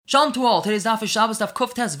Shalom to all. Today's daf is Shabbos daf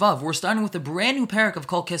Kuf Tes Vav. We're starting with a brand new parak of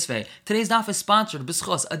Kol Kisvei. Today's daf is sponsored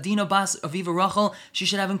b'schos Adina Bas Aviva Rachel. She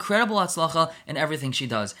should have incredible atzlacha in everything she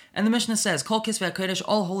does. And the Mishnah says, Kol Kisvei HaKodesh,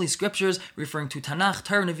 all holy scriptures, referring to Tanakh,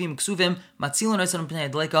 Torah, Nevi'im, Ksuvim, Matzilon Oisan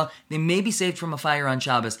Pnei Adleika, they may be saved from a fire on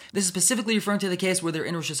Shabbos. This is specifically referring to the case where they're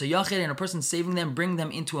in Rosh Hashanah and a person saving them, bringing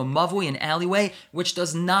them into a mavui, an alleyway, which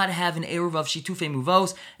does not have an eruv of shitufei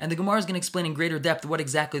muvos. And the Gemara is going to explain in greater depth what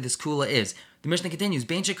exactly this kula is. The Mishnah continues,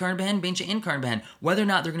 Bein shekarn behen, bein she'ein karn behen. Whether or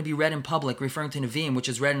not they're going to be read in public, referring to Nevi'im, which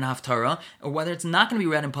is read in Haftarah, or whether it's not going to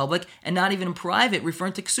be read in public, and not even in private,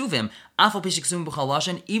 referring to Ksuvim. Afal pi sheksuvim b'chal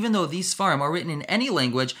lashon, even though these Sfarim are written in any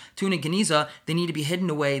language, tuna geniza, they need to be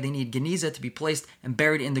hidden away, they need geniza to be placed and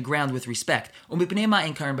buried in the ground with respect. Umipnei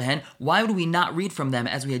ma'ein karn behen, why would we not read from them,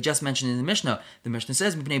 as we had just mentioned in the Mishnah? The Mishnah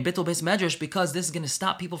says, Mipnei bittul beis medrash, because this is going to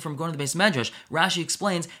stop people from going to the beis medrash. Rashi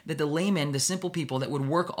explains that the laymen, the simple people that would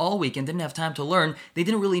work all week and didn't have time to learn, they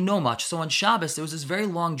didn't really know much. So on Shabbos, there was this very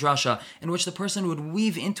long drasha in which the person would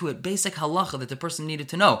weave into it basic halacha that the person needed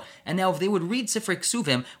to know. And now if they would read Sifrei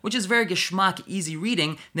Ksuvim, which is very geschmack, easy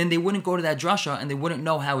reading, then they wouldn't go to that drasha and they wouldn't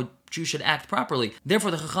know how Jew should act properly.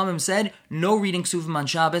 Therefore, the Chachamim said, no reading Ksuvim on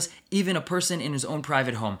Shabbos, even a person in his own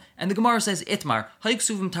private home. And the Gemara says, Itmar, Hay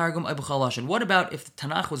Ksuvim Targum Ebuchal Lashon. What about if the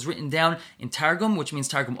Tanakh was written down in Targum, which means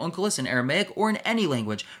Targum Onkelos in Aramaic, or in any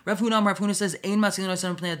language? Rav Huna says, Ein Matzilon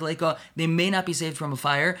Oisan Pnei Adleika, they may not be saved from a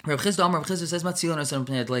fire. Rav Chizda says, Matzilon Oisan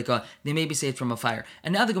Pnei Adleika, they may be saved from a fire.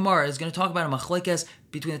 And now the Gemara is going to talk about a machlekes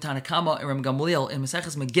between the Tanakama and Ram Gamliel in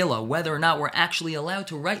Maseches Megillah, whether or not we're actually allowed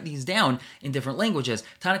to write these down in different languages.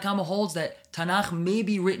 Tanakama holds that Tanakh may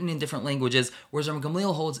be written in different languages, whereas Ram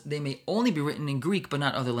Gamliel holds they may only be written in Greek, but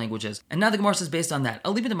not other languages. And now the Gemara says based on that,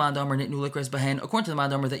 according to the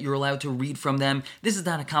Mandamar that you're allowed to read from them. This is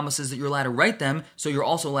Tanakama says that you're allowed to write them, so you're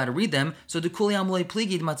also allowed to read them. So Dukuli Amlei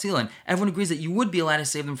Pligi Matzilin. Everyone agrees that you would be allowed to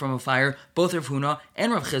save them from a fire, both Rav Huna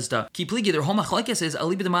and Rav Chizda. Ki Pligi, their whole machlekes is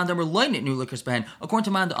Alibid the Mandamar loinit nu likras behen. According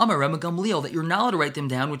to Mandamar, Ram Gamliel, that you're not allowed to write them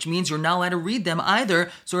down, which means you're not allowed to read them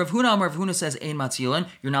either. So Rav Huna says Ein Matzilin,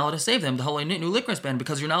 you're not allowed to save them. The whole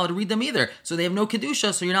because you're not allowed to read them either. So they have no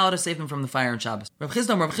kedusha, so you're not allowed to save them from the fire on Shabbos. Rav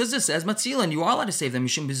Chizda says, Matzilin, you are allowed to save them. You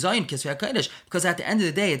shouldn't be zayin kisvei HaKodesh, because at the end of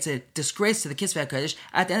the day, it's a disgrace to the kisvei HaKodesh.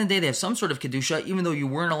 At the end of the day, they have some sort of kedusha, even though you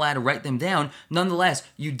weren't allowed to write them down. Nonetheless,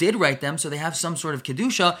 you did write them, so they have some sort of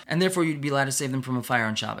kedusha, and therefore you'd be allowed to save them from a fire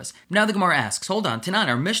on Shabbos. Now the Gemara asks, hold on, Tanan,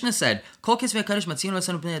 our Mishnah said, Kol kisvei HaKodesh Matzilin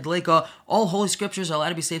Oisan Pnei Adleika, all holy scriptures are allowed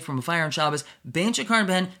to be saved from a fire on Shabbos, bein shekarn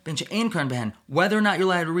behen, bein she'ein karn behen, whether or not you're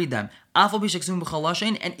allowed to read them.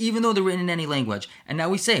 And even though they're written in any language. And now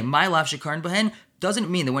we say, my lav shekarn behen,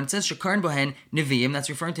 doesn't mean that when it says shekarn behen neviim, that's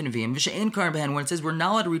referring to neviim. V'she'ein karn behen, when it says we're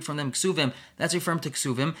not allowed to read from them ksuvim, that's referring to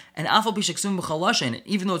ksuvim. And afal pi sheksuvim b'chalashin,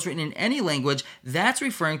 even though it's written in any language, that's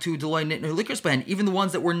referring to deloy nitner likers behen, even the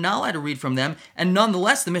ones that we're not allowed to read from them. And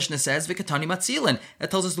nonetheless, the Mishnah says v'katani matzilin,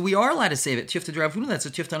 that tells us that we are allowed to save it. Tifta Rav Huna, that's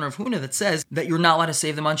a Tifta Rav Huna that says that you're not allowed to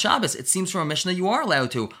save them on Shabbos. It seems from a Mishnah you are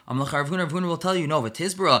allowed to. Amlach Rav Huna will tell you, no,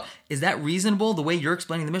 v'tizbara, is that reasonable the way you're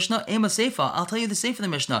explaining the Mishnah? Ema seifa, I'll tell you the seifa of the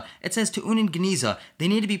Mishnah. It says to unin geniza, they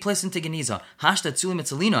need to be placed into geniza. Hashta tzulim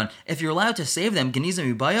etzelinon. If you're allowed to save them, geniza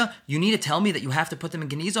mibaya, you need to tell me that you have to put them in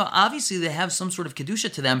geniza. Obviously, they have some sort of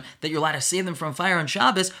kedusha to them that you're allowed to save them from fire on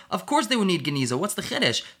Shabbos. Of course, they would need geniza. What's the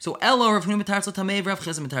chiddush? So Elo Rav Huna mitarzel tamei, Rav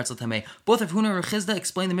Chizda mitarzel tamei. Both Rav Huna and Rav Chizda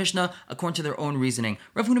explain the Mishnah according to their own reasoning.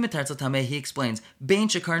 Rav Huna mitarzel tamei, he explains bein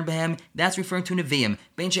shekarn behem, that's referring to neviim.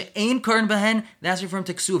 Bein she'ein karn behen, that's referring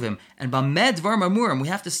to ksuvim. And bamed dvar marmurim, we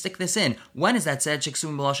have to stick this in. When is that said?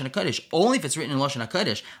 Sheksuvim b'lashon hakodesh. Only if it's written in lashon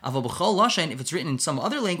hakodesh. Aval b'chol lashon, if it's written in some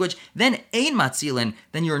other language, then ein matzilin,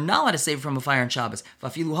 then you're not allowed to save from a fire on Shabbos.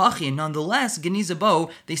 Vafilu hachi, nonetheless, geniza bo,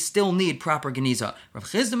 they still need proper geniza. Rav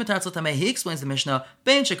Chizda mitarzel tamei, he explains the Mishnah,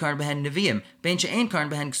 bein shekarn behen neviim, bein she'ein karn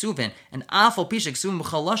behen ksuvin, and afal pi sheksuvim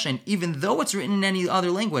b'chol lashon, even though it's written in any other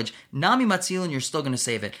language, nami matzilin, you're still going to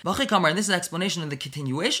save it. V'achei kamar, and this is an explanation of the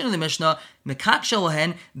continuation of the Mishnah, mekak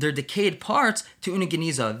shelahen, their decayed parts to una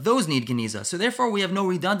geniza, those need geniza. So therefore we have no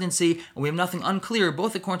redundancy, and we have nothing unclear,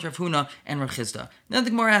 both according to Rav Huna and Rav Chizda. Now the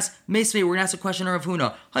Gemara asks, Meisvei, we're going to ask a question of Rav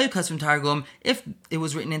Huna. Hayukas from Targum, if it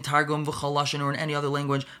was written in Targum, v'chol lashon, or in any other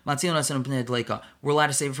language, matzilin oisan pnei adleika, we're allowed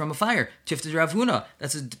to save it from a fire. Tifta Rav Huna,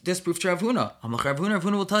 that's a disproof to Rav Huna. Amlach Rav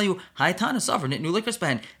Huna will tell you, Hai Tana Safar, Nitnu Likras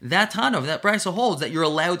Behen. That Tana, that Brisa holds that you're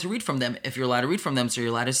allowed to read from them. If you're allowed to read from them, so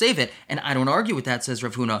you're allowed to save it. And I don't argue with that, says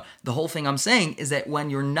Rav Huna. The whole thing I'm saying is that when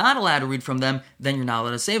you're not allowed to read from them, then you're not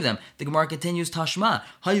allowed to save them. The Gemara continues, Tashma,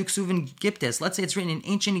 Hayuk Suvin Giptes, Let's say it's written in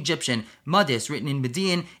ancient Egyptian, Madis written in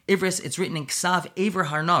Median, Ivris it's written in Ksav Aver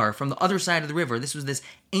Harnar from the other side of the river. This was this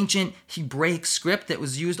ancient Hebraic script that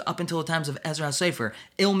was used up until the times of Ezra HaSefer.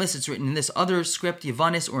 Ilmis, it's written in this other script,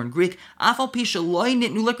 Yavanis, or in Greek. Afal Pisha loy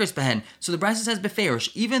nitnu likros behen. So the Brisa says beferish,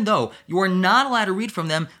 even though you are not allowed to read from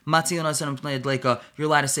them, Matzilon Asanam Pnei Adleika, you're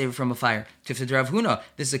allowed to save it from a fire. Tifta to Rav Huna,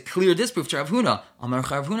 this is a clear disproof to Rav Huna. Amar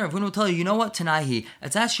Rav Huna will tell you know what? Tanaihi.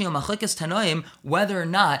 It's actually a machlekes tanoim whether or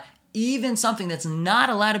not even something that's not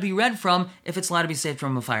allowed to be read from, if it's allowed to be saved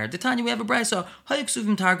from a fire. The Tanya, we have a brayso,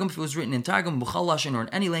 hayiksuvim targum, if it was written in targum, buchal lashon, or in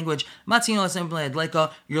any language, matzilon asem pnei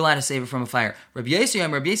adleika, you're allowed to save it from a fire. Rabbi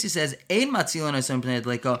Yesi says, ein matzilon asem pnei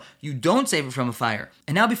adleika, you don't save it from a fire.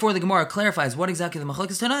 And now before the Gemara clarifies what exactly the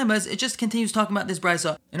machlekes tanaim is, it just continues talking about this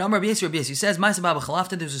brayso. And Rabbi Yesi says, Ma'aseh Baba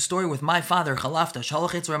Chalafta, there's a story with my father Chalafta,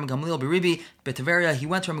 shalachetz Rabbi Gamliel beribi, B'Tiveria, he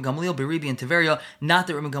went to Rabbi Gamliel beribi in Tiveria, not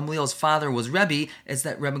that Rabbi Gamliel's father was Rebbe, it's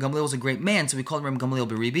that Rabbi Gamliel was a great man, so we called Rabbi Gamliel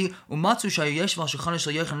beribi. Umatzu shayesh val shulchan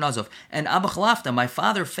shel Yochanan Nazov. And Abba Chalafta, my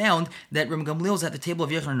father, found that Rabbi Gamliel was at the table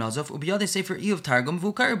of Yochanan Nazov. Ubiyadei sefer Iyov targum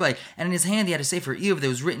v'ukaribay. And in his hand he had a sefer Iyov that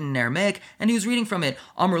was written in Aramaic, and he was reading from it.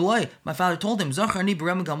 Amr loy, my father told him, Zacharni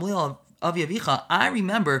b'Rabbi Gamliel Avi Avicha, I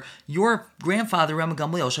remember your grandfather Rabbi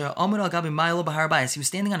Gamliel. He was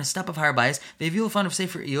standing on a step of Har Bayis. They viewed in front of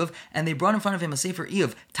Sefer Iyov, and they brought in front of him a Sefer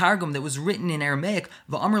Iyov Targum that was written in Aramaic.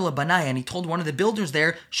 And he told one of the builders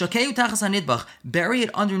there, Shakeu tachas hanidbach, bury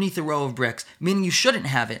it underneath a row of bricks, meaning you shouldn't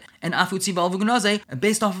have it. And based off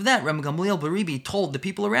of that, Rabbi Gamliel Baribi told the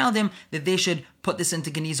people around him that they should put this into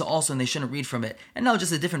Geniza also, and they shouldn't read from it. And now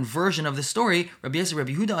just a different version of the story. Rabbi Yosef,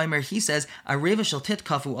 Rabbi Yehuda Aimer, he says, Areva shel tit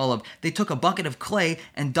kafu olav. They took a bucket of clay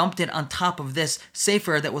and dumped it on top of this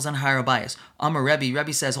sefer that was on Har Bayis. Amar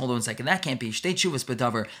Rebbe says, hold on a second, that can't be. Shtei tshuvas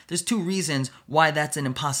bedavar. There's two reasons why that's an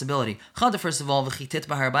impossibility. Chada, first of all, v'chitit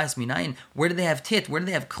b'Har Bayis minayin. Where do they have tit? Where do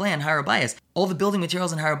they have clay on Har Bayis? All the building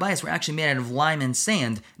materials in Har Bayis were actually made out of lime and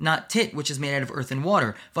sand, not tit, which is made out of earth and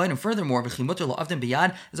water. And furthermore, is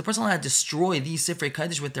a person allowed to destroy these Sifrei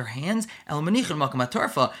Kodesh with their hands? You're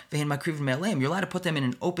allowed to put them in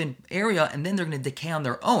an open area, and then they're going to decay on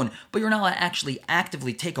their own. But you're not allowed to actually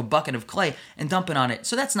actively take a bucket of clay and dump it on it.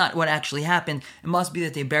 So that's not what actually happened. It must be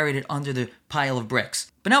that they buried it under the pile of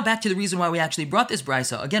bricks. But now back to the reason why we actually brought this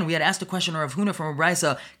brisa. Again, we had asked a question of Rav Huna from a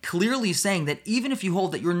brisa, clearly saying that even if you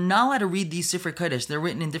hold that you're not allowed to read these Sifrei Kodesh, they're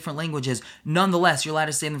written in different languages, nonetheless, you're allowed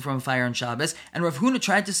to save them from a fire on Shabbos. And Rav Huna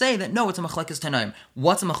tried to say that no, it's a machlekes tanaim.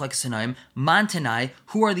 What's a machlekes tanaim? Man tanai.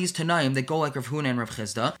 Who are these tanaim that go like Rav Huna and Rav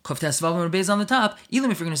Chizda? Koftes vav and Beis on the top.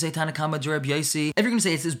 Even if you're going to say Tanakama to Rabbi Yosi, if you're going to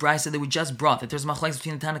say it's this brisa that we just brought, that there's a machlekes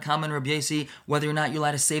between the Tanakama and Rabbi Yosi, whether or not you're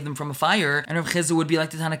allowed to save them from a fire, and Rav Chizda would be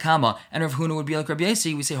like the Tanakama, and Rav Huna would be like Rabbi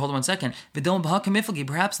Yosi, we say, hold on 1 second.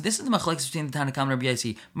 Perhaps this is the machlekes between the Tanakam and Rabbi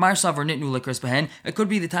Yosi. Marsav or nitnu likros behen. It could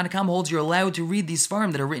be the Tanakam holds you're allowed to read these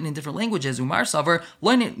svarim that are written in different languages. Umarsav or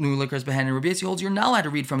lo nitnu likros behen. And Rabbi Yosi holds you're not allowed to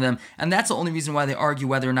read from them. And that's the only reason why they argue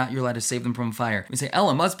whether or not you're allowed to save them from a fire. We say,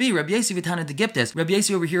 Ella must be Rabbi Yosi v'tana degiptis. Rabbi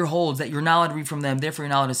Yosi over here holds that you're not allowed to read from them, therefore you're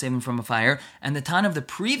not allowed to save them from a fire. And the Tan of the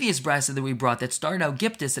previous brisa that we brought that started out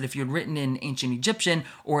giptis, that if you had written in ancient Egyptian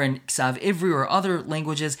or in Ksav Ivri or other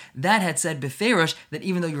languages, that had said beferish that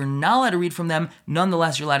even though you're not allowed to read from them,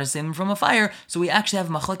 nonetheless you're allowed to save them from a fire. So we actually have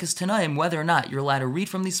machlekes tanaim whether or not you're allowed to read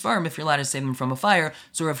from these farm if you're allowed to save them from a fire.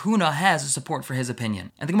 So Rav Huna has a support for his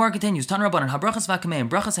opinion. And the Gemara continues, Tan Rabbanan, habrachas v'akameim,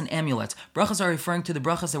 brachas and amulets. Brachas are referring to the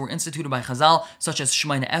brachas that were instituted by Chazal, such as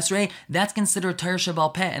Shemaina Esrei. That's considered Torah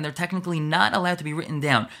Shebal Peh, and they're technically not allowed to be written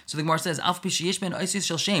down. So the Gemara says, Af Pishiyesh Ben Oisis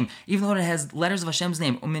Shel Shem, even though it has letters of Hashem's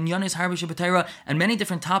name, Uminyanis Harbi Shebetayra, and many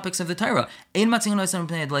different topics of the Torah, Ein Matzin Oisam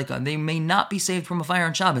Pnei Adleika, they may not be saved from a fire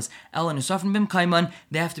on Shabbos. Ela Nusafin Bim Kaiman,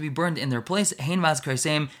 they have to be burned in their place. Hein Vaz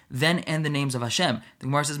Kaiseim, then and the names of Hashem. The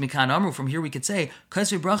Gemara says, Mikan Amru, from here we could say,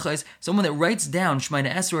 Kaisri Brachas, someone that writes down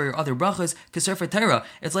Shemaina Esrei or other brachas, Kaserfa Torah,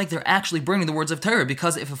 it's like they're actually burning the words of Torah,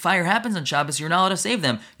 because if a fire happens on Shabbos, you're not allowed to save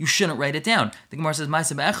them. You shouldn't write it down. The Gemara says,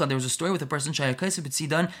 Ma'aseh Be'echad, there was a story with a person, Shaya Kaisib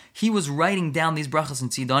Tzidon, he was writing down these brachas in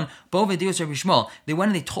Tzidon, Bo V'dios Rabbi Shmuel. They went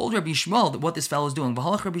and they told Rabbi Shmuel what this fellow is doing.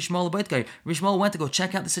 B'halach Rabbi Shmuel Rabbi Shmuel went to go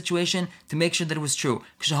check out the situation to make sure that it was true.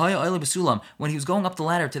 When he was going up the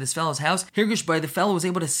ladder to this fellow's house, Hirgish by the fellow was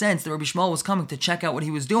able to sense that Rabbi Shmuel was coming to check out what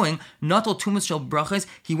he was doing. Natal tumas shel brachas,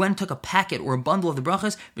 he went and took a packet or a bundle of the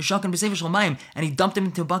brachas, v'shakan b'sefer shel mayim, and he dumped them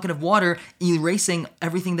into a bucket of water, erasing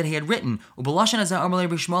everything that he had written. U'balashan hazeh amar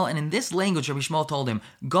Rabbi Shmuel, and in this language Rabbi Shmuel told him,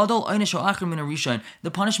 Gadol einish ha'achar min harishon,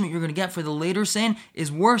 the punishment you're going to get for the later sin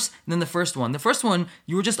is worse than the first one. The first one,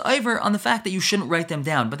 you were just over on the fact that you shouldn't write them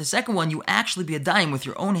down, but the second one, you actually be a dime with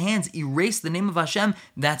your own hands, erase the name of Hashem Hashem,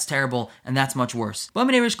 that's terrible, and that's much worse.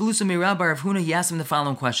 He asked him the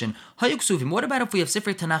following question. What about if we have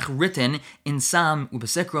Sifrei Tanakh written in Sam,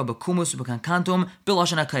 Ubesekra, Bekumus, Ubekankantum,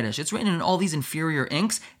 B'Lashon HaKodesh? It's written in all these inferior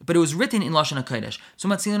inks, but it was written in Lashon HaKodesh. So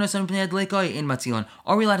Matzilin or Pnei Adleikoi in Matzilin.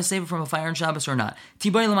 Are we allowed to save it from a fire on Shabbos or not?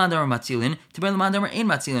 Tibay Lamandar Matzilin, Tibay Lamandar in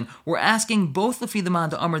Matzilin. We're asking both Lefi the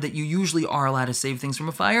Manda Amr that you usually are allowed to save things from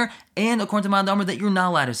a fire, and according to Manda Amr that you're not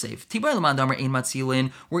allowed to save. Tibay Lamandar Amr in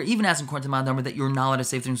Matzilin. We're even asking according to Manda Amr that you're not allowed to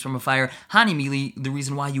save things from a fire. Hani Mili, the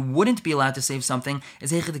reason why you wouldn't be allowed to save something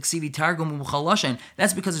is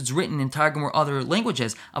that's because it's written in Targum or other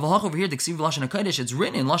languages. Over here, the Ksiv Lashon HaKodesh, it's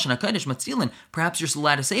written in Lashon HaKodesh, Matzilin. Perhaps you're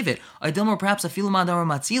allowed to save it. Or perhaps Afilu Mandamar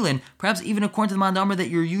Matzilin. Perhaps even according to the Mandamar that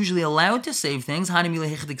you're usually allowed to save things.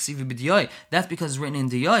 That's because it's written in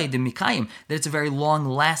Diyoy, the Mikayim, that it's a very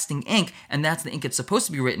long-lasting ink, and that's the ink it's supposed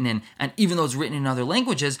to be written in. And even though it's written in other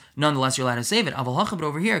languages, nonetheless you're allowed to save it. But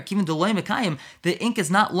over here, even Diyoy Mikayim, the ink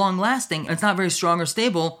is not long-lasting, and it's not very strong or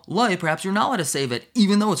stable. Perhaps you're not allowed to save it,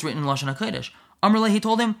 even though it's written in Lashon HaKodesh. Amrle, he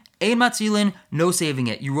told him, Ein Matzilin, no saving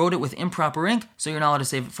it. You wrote it with improper ink, so you're not allowed to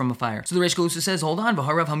save it from a fire. So the Reish Galusa says, hold on,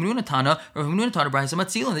 Rav Hamnuna Tana Brisa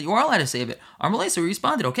Matzilin, that you are allowed to save it. Amrle, so he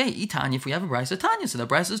responded, okay, Itanya, if we have a Brisa, Tanya, so that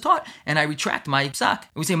Brisa is taught, and I retract my psak.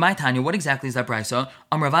 We say, my Tanya, what exactly is that Brisa?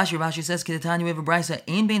 Ravashi says, Kidatanya, we have a Brisa,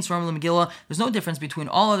 Ein Bein Svarim Megillah, there's no difference between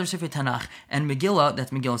all other Sifrei Tanakh and Megillah,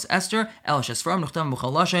 that's Megillah's Esther, El Shesfarim, Nuchtam,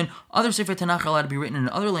 B'Chalashin, other Sifrei Tanakh are allowed to be written in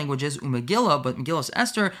other languages, Megillah, but Megillah's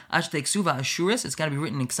Esther, Ashtek Suva Ashuris, it's got to be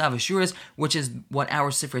written in Ksav Ashuris, which is what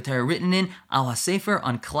our Sifrei Torah written in, Al HaSefer,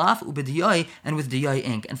 on Klaf, Ubediyai, and with Diyai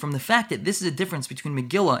ink. And from the fact that this is a difference between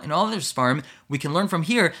Megillah and all other Sfarim, we can learn from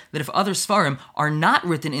here that if other Sfarim are not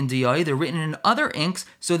written in Diyai, they're written in other inks,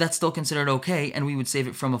 so that's still considered okay, and we would save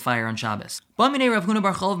it from a fire on Shabbos. B'minei Rav Huna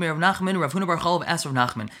Bar Cholov, Rav Huna Bar Cholov asked Rav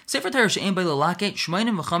Nachman, Sefer Torah she'ein bei lelaket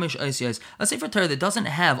shmeinim v'chamish oisiyos, a Sefer Torah that doesn't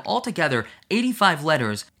have altogether 85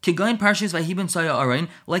 letters, Kigain Parshas Vayhi Saya Aron,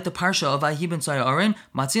 like the Parsha of Vayhi Saya Aron,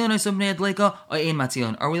 Matzilin Oisubnei Adleika, or Ein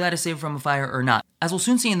Matzilin. Are we allowed to save from a fire or not? As we'll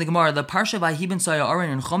soon see in the Gemara, the Parsha Vayhi Saya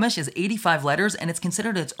Aron in Chumash is 85 letters, and it's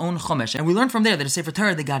considered its own Chumash. And we learn from there that a Sefer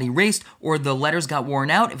Torah that got erased, or the letters got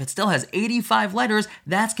worn out, if it still has 85 letters,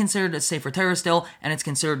 that's considered a Sefer Torah still, and it's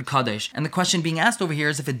considered Kadosh. And the question being asked over here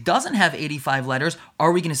is, if it doesn't have 85 letters,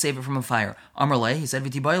 are we going to save it from a fire? Amrle, he said,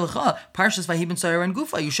 V'tibai lecha, Parshas Vayhi Saya Aron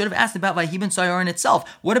Gufa. You should have asked about Vayhi Saya Aron itself.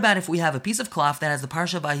 What about if we have a piece of cloth that has the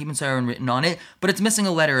Parsha of Vayhi Saya Aron written on it, but it's missing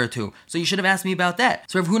a letter or two? So you should have asked me about that.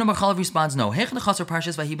 So Rav Huna Bar Cholav responds, no. When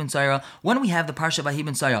we have the Parsha of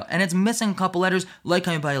Vayhi Saya, and it's missing a couple letters, like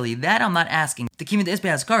that I'm not asking. The Kimin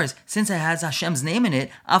Isbe Azkars, since it has Hashem's name in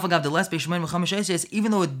it,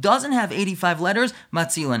 even though it doesn't have 85 letters,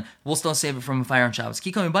 Matzilin, we'll still save it from a fire on Shabbos.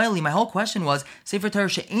 My whole question was, Sefer Torah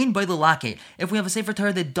she'ein bei lelaket. If we have a Sefer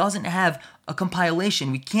Torah that doesn't have a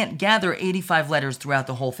compilation, we can't gather 85 letters throughout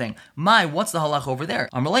the whole thing. What's the halach over there?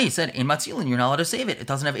 Amrullah, he said, in Matzilin, you're not allowed to save it. It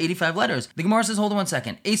doesn't have 85 letters. The Gemara says, hold on 1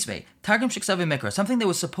 second. Esvei, Targum Shiksav Mikra, something that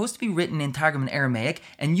was supposed to be written in Targum in Aramaic,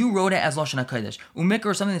 and you wrote it as Lashon HaKodesh. Umikra,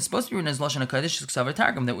 or something that's supposed to be written as Lashon HaKodesh, Shiksav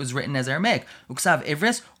Targum, that was written as Aramaic. Uksav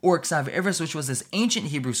Ivris, or Ksav Ivris, which was this ancient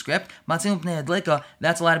Hebrew script, Matzilin Pnei Adleka,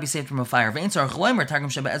 that's allowed to be saved from a fire. Ve'in Sar Chloimer, Targum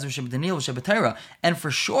Sheba Ezra, Sheba Daniel, Sheba Torah. And for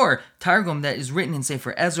sure, Targum that is written in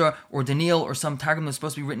Sefer Ezra, or Daniel, or some Targum that's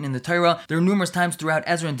supposed to be written in the Torah, there are numerous times throughout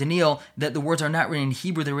Ezra and Daniel that the words are not written in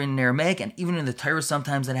Hebrew, they're written in Aramaic, and even in the Torah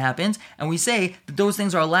sometimes that happens, and we say that those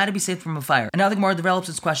things are allowed to be saved from a fire. And now the Gemara develops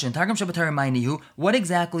its question, Targum Sheba Torah Ma'inihu, what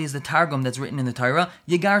exactly is the Targum that's written in the Torah?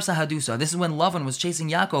 Yegar Sahadusa. This is when Lavan was chasing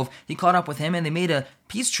Yaakov, he caught up with him, and they made a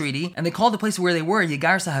peace treaty, and they called the place where they were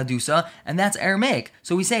Yegar Sahadusa, and that's Aramaic.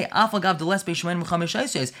 So we say Afagav Deles Beishmain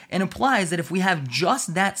Muchamesh, and implies that if we have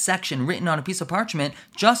just that section written on a piece of parchment,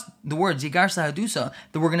 just the words Yegar Sahadusa,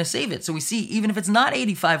 that we're going to save it. So we see, even if it's not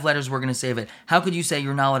 85 letters, we're going to save it. How could you say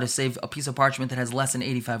you're not allowed to save a piece of parchment that has less than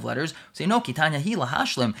 85 letters? We say no, Kitanya Hila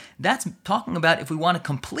Hashlim. That's talking about if we want to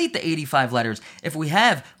complete the 85 letters. If we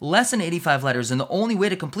have less than 85 letters, and the only way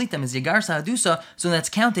to complete them is Yegar Sahadusa, so that's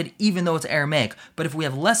counted even though it's Aramaic. But if we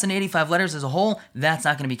have less than 85 letters as a whole, that's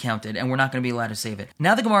not going to be counted, and we're not going to be allowed to save it.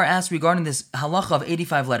 Now the Gemara asks regarding this halacha of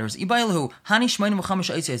 85 letters.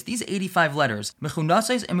 These 85 letters,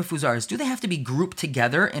 mechunasais and mefuzaris, do they have to be grouped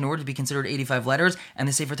together in order to be considered 85 letters, and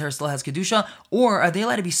the Sefer Torah still has Kedusha, or are they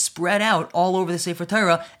allowed to be spread out all over the Sefer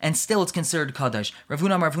Torah, and still it's considered Kadosh? Rav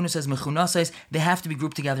Huna says mechunasais, they have to be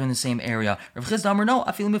grouped together in the same area. Rav Chizda Amar, no,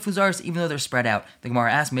 afilu mefuzaris, even though they're spread out. The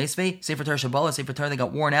Gemara asks, Meisvei, Sefer Torah Shabbalah, Sefer Torah that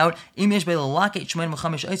got worn out, im yesh be'lelaket shmein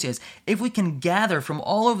If we can gather from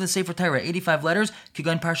all over the Sefer Torah 85 letters,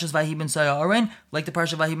 Kigan Parshas Vahi ben Sayarin, like the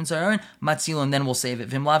Parsha Vahi ben Sayarin, Matzilon, then we'll save it.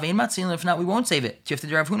 Vimlav ein Matzilon, if not, we won't save it. Tifta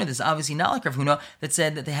de Rav Huna, this is obviously not like Rav Huna that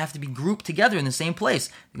said that they have to be grouped together in the same place.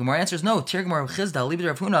 The Gemara answers no. Tir Gemara Rav Chizda, leave it to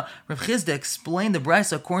Rav Huna. Rav Chizda explained the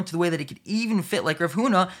Brisa according to the way that it could even fit like Rav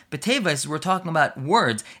Huna. B'teves, we're talking about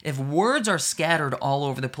words. If words are scattered all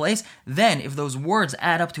over the place, then if those words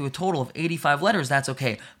add up to a total of 85 letters, that's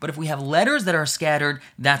okay. But if we have letters that are scattered,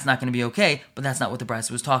 that's not going to be okay, but that's not what the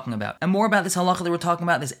Brisa was talking about. And more about this halacha that we're talking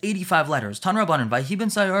about, there's 85 letters. Tan Rabbanan, Vahi ben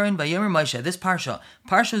Sayarin, Vayomer Moshe, this parsha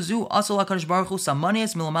zu, asol HaKadosh Baruch Hu,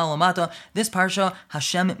 Samanias Milamal Lamata, this parsha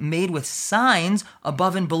Hashem made with signs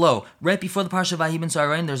above and below. Right before the parsha Vahi ben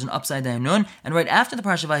Sayarin, there's an upside down nun, and right after the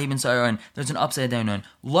parsha Vahi ben Sayarin, there's an upside down nun.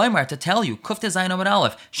 Loimar, to tell you, Kufte Zayin Amud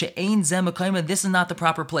Aleph, She'ein Zem Mekayma, this is not the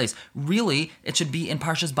proper place. Really, it should be in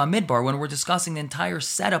Parshas Bamidbar when we're discussing the entire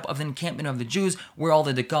setup of the encampment of the Jews, where all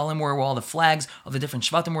the Degalim were, where all the flags of the different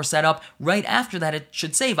Shvatim were set up. Right after that, it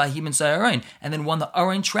should say Vahi ben Sayarin. And then when the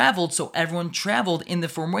Aron traveled, so everyone traveled in the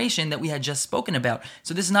formation that we had just spoken about.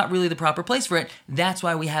 So this is not really the proper place for it. That's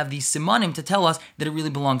why we have these simanim to tell us that it really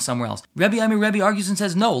belongs somewhere else. Rebbe argues and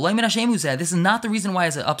says, no, Leimin Hashem said, this is not the reason why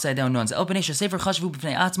it's an upside down nuns.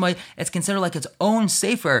 It's considered like its own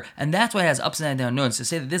sefer, and that's why it has upside down nuns. To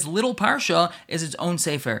say that this little parsha is its own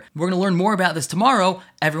sefer. We're going to learn more about this tomorrow.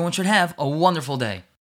 Everyone should have a wonderful day.